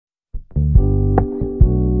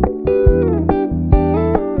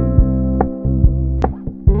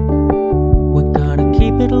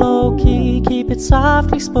it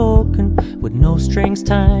softly spoken, with no strings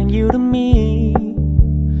tying you to me.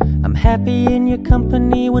 I'm happy in your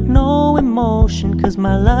company with no emotion, 'cause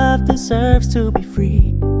my love deserves to be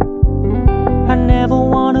free. I never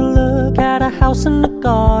wanna look at a house in the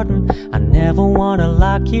garden, I never wanna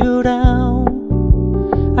lock you down.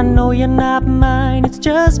 I know you're not mine, it's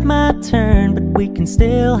just my turn, but we can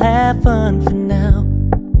still have fun for now.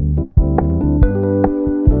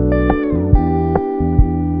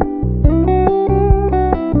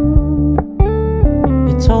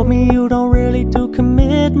 You told me you don't really do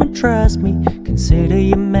commitment, trust me, consider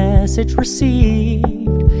your message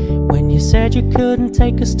received. When you said you couldn't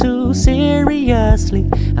take us too seriously,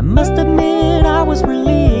 I must admit I was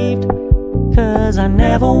relieved. 'Cause I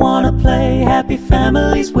never wanna play happy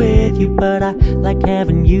families with you, but I like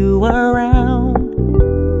having you around.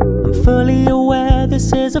 I'm fully aware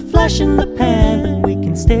this is a flash in the pan, but we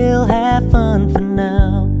can still have fun for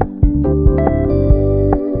now.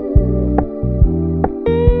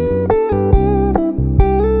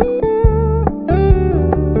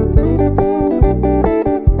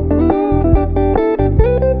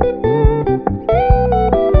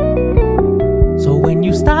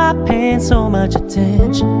 Stop paying so much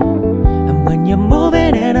attention, and when you're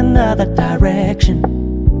moving in another direction,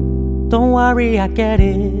 don't worry, I get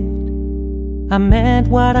it. I meant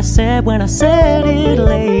what I said when I said it,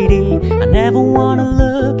 lady. I never wanna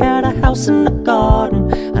look at a house in the garden,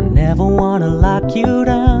 I never wanna lock you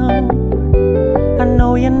down. I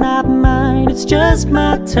know you're not mine, it's just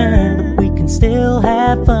my turn, but we can still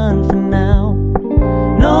have fun for now.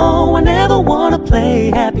 No, I never wanna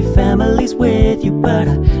play happy families with you, but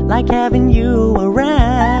I like having you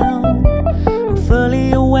around. I'm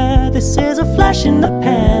fully aware this is a flash in the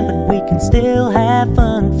pan, but we can still have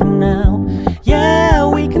fun for now. Yeah,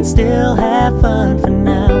 we can still have fun for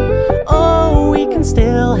now. Oh, we can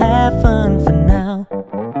still have fun for now.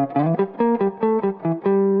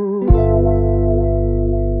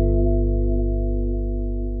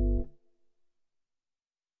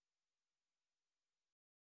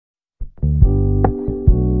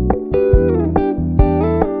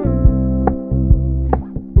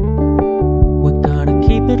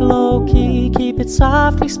 Low-key, keep it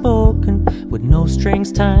softly spoken, with no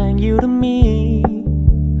strings tying you to me.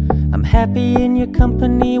 I'm happy in your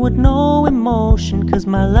company with no emotion, 'cause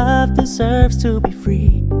my love deserves to be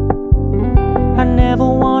free. I never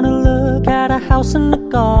wanna look at a house in the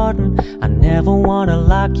garden, I never wanna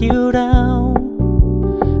lock you down.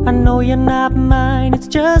 I know you're not mine, it's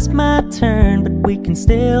just my turn, but we can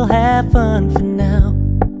still have fun for now.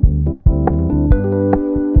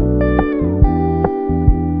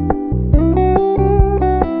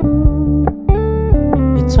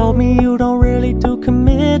 Told me you don't really do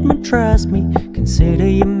commitment, trust me, consider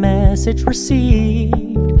your message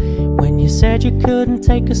received. When you said you couldn't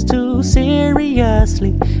take us too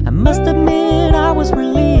seriously, I must admit I was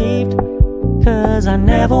relieved. 'Cause I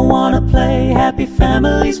never wanna play happy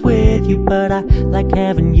families with you, but I like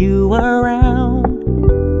having you around.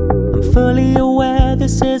 I'm fully aware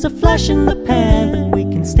this is a flash in the pan, but we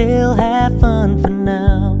can still have fun for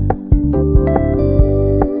now.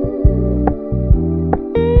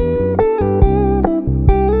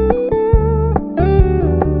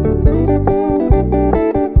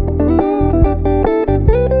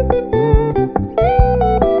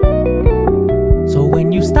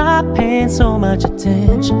 Stop paying so much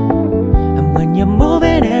attention, and when you're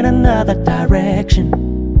moving in another direction,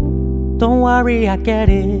 don't worry, I get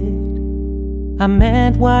it. I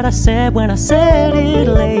meant what I said when I said it,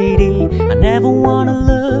 lady. I never wanna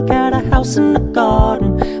look at a house in the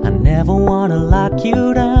garden, I never wanna lock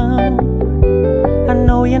you down. I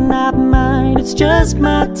know you're not mine, it's just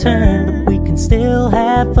my turn, but we can still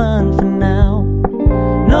have fun for now.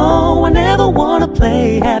 No, I never wanna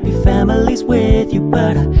play happy families with you,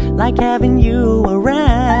 but I like having you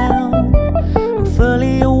around. I'm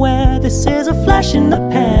fully aware this is a flash in the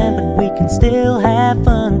pan, but we can still have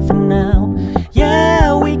fun for now.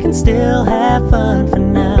 Yeah, we can still have fun for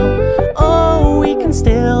now. Oh, we can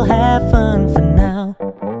still have fun for now.